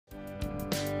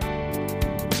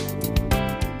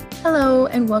Hello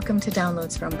and welcome to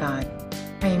Downloads from God.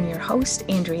 I am your host,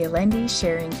 Andrea Lendy,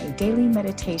 sharing a daily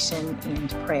meditation and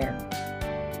prayer.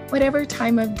 Whatever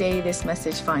time of day this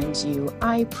message finds you,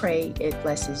 I pray it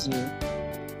blesses you.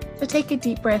 So take a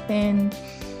deep breath in,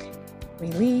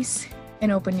 release,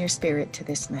 and open your spirit to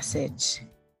this message.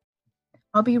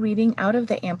 I'll be reading out of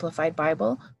the Amplified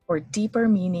Bible for deeper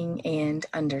meaning and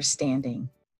understanding.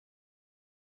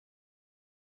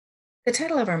 The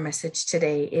title of our message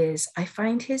today is, I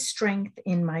Find His Strength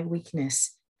in My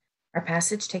Weakness. Our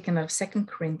passage taken out of 2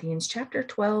 Corinthians chapter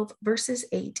 12, verses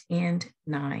 8 and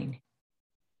 9.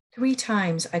 3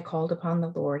 times I called upon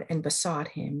the Lord and besought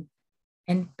him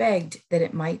and begged that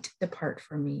it might depart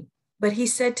from me. But he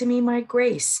said to me, my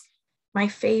grace, my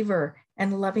favor,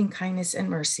 and loving kindness and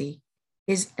mercy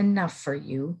is enough for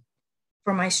you.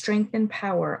 For my strength and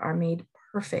power are made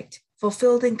perfect,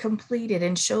 fulfilled and completed,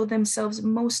 and show themselves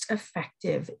most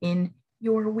effective in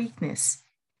your weakness.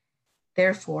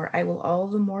 Therefore, I will all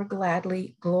the more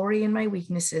gladly glory in my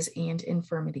weaknesses and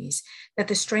infirmities, that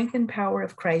the strength and power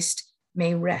of Christ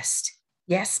may rest,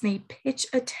 yes, may pitch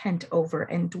a tent over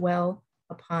and dwell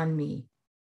upon me.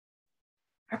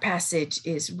 Our passage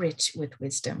is rich with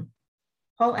wisdom.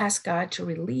 Paul asked God to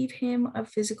relieve him of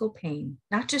physical pain,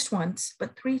 not just once,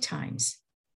 but 3 times.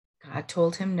 God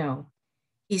told him no.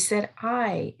 He said,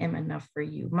 I am enough for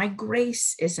you. My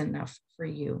grace is enough for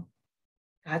you.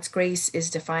 God's grace is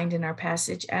defined in our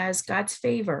passage as God's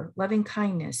favor, loving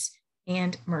kindness,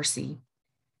 and mercy.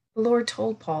 The Lord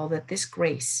told Paul that this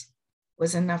grace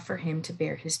was enough for him to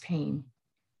bear his pain.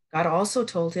 God also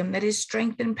told him that his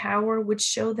strength and power would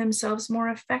show themselves more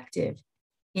effective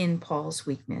in Paul's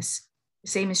weakness. The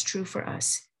same is true for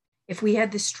us. If we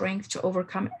had the strength to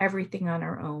overcome everything on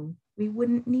our own, we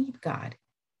wouldn't need God.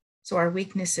 So our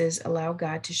weaknesses allow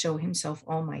God to show himself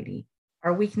almighty.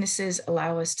 Our weaknesses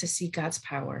allow us to see God's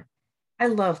power. I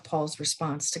love Paul's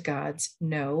response to God's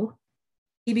no.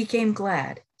 He became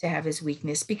glad to have his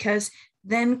weakness because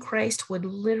then Christ would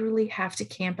literally have to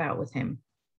camp out with him.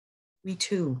 We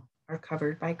too are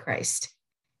covered by Christ.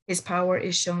 His power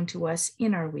is shown to us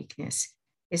in our weakness.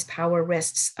 His power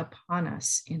rests upon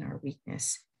us in our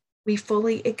weakness. We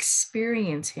fully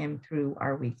experience him through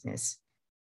our weakness.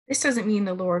 This doesn't mean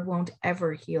the Lord won't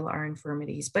ever heal our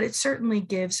infirmities, but it certainly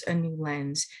gives a new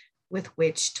lens with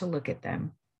which to look at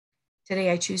them.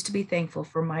 Today, I choose to be thankful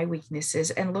for my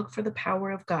weaknesses and look for the power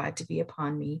of God to be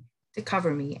upon me, to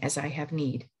cover me as I have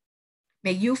need.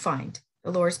 May you find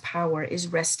the Lord's power is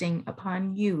resting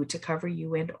upon you to cover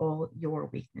you and all your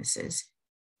weaknesses.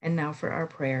 And now for our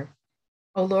prayer.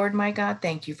 Oh Lord, my God,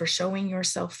 thank you for showing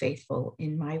yourself faithful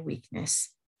in my weakness.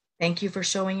 Thank you for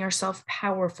showing yourself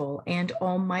powerful and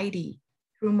almighty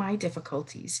through my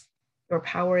difficulties. Your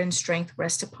power and strength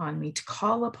rest upon me to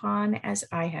call upon as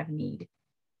I have need.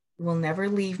 You will never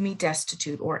leave me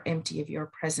destitute or empty of your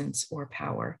presence or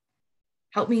power.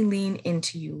 Help me lean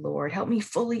into you, Lord. Help me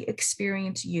fully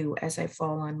experience you as I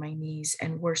fall on my knees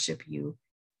and worship you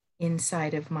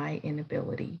inside of my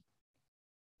inability.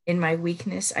 In my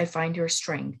weakness, I find your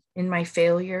strength. In my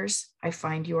failures, I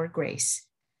find your grace.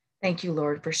 Thank you,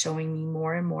 Lord, for showing me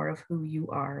more and more of who you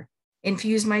are.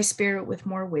 Infuse my spirit with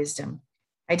more wisdom.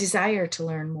 I desire to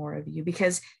learn more of you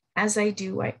because as I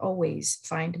do, I always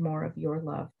find more of your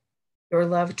love. Your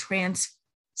love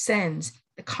transcends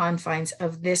the confines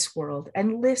of this world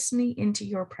and lifts me into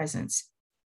your presence.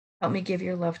 Help me give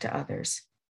your love to others.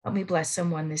 Help me bless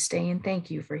someone this day, and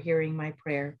thank you for hearing my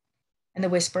prayer. And the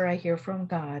whisper I hear from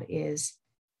God is,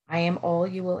 I am all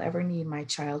you will ever need, my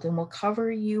child, and will cover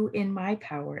you in my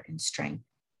power and strength.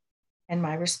 And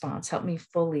my response, help me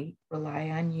fully rely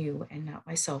on you and not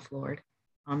myself, Lord.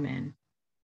 Amen.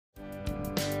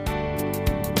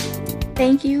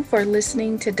 Thank you for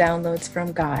listening to Downloads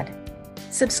from God.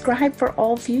 Subscribe for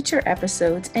all future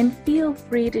episodes and feel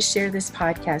free to share this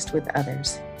podcast with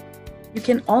others. You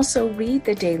can also read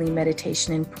the daily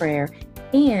meditation and prayer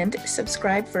and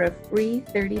subscribe for a free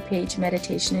 30-page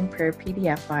meditation and prayer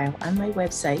PDF file on my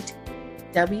website,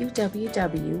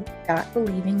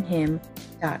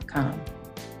 www.believinghim.com.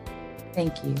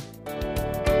 Thank you.